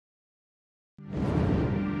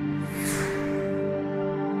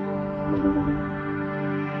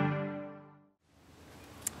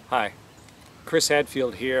Hi, Chris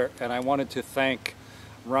Hadfield here, and I wanted to thank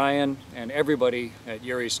Ryan and everybody at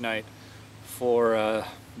Yuri's Night for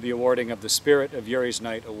the awarding of the Spirit of Yuri's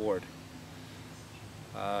Night Award.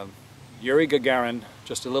 Yuri Gagarin,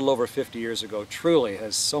 just a little over 50 years ago, truly,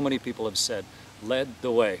 as so many people have said, led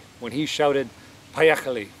the way. When he shouted,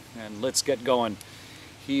 "Поехали," and "let's get going,"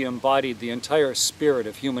 he embodied the entire spirit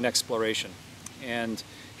of human exploration. And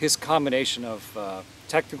his combination of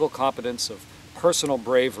technical competence, of personal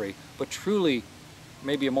bravery, but truly,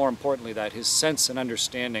 maybe more importantly, that his sense and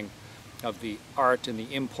understanding of the art and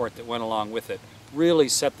the import that went along with it really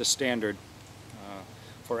set the standard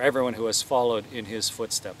for everyone who has followed in his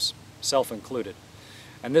footsteps, self included.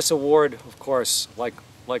 And this award, of course,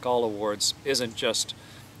 like all awards, isn't just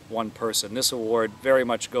one person. This award very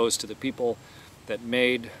much goes to the people that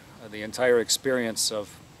made the entire experience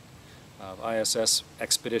of ISS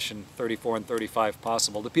Expedition 34 and 35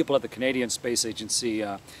 possible. The people at the Canadian Space Agency,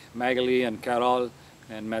 Magalie and Carole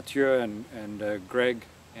and Mathieu and Greg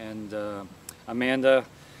and Amanda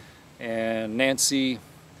and Nancy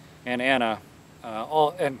and Anna,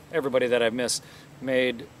 and everybody that I've missed,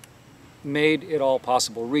 made it all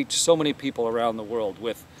possible, reached so many people around the world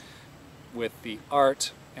with the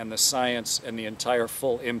art and the science and the entire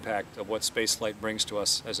full impact of what spaceflight brings to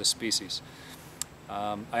us as a species.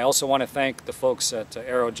 I also want to thank the folks at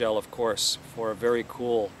Aerogel, of course, for a very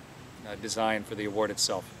cool design for the award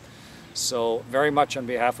itself. So very much on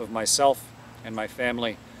behalf of myself and my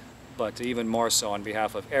family, but even more so on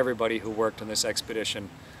behalf of everybody who worked on this expedition,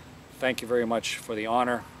 thank you very much for the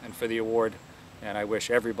honor and for the award, and I wish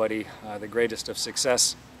everybody the greatest of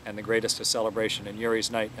success and the greatest of celebration in Yuri's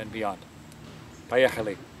Night and beyond.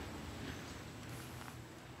 Поехали!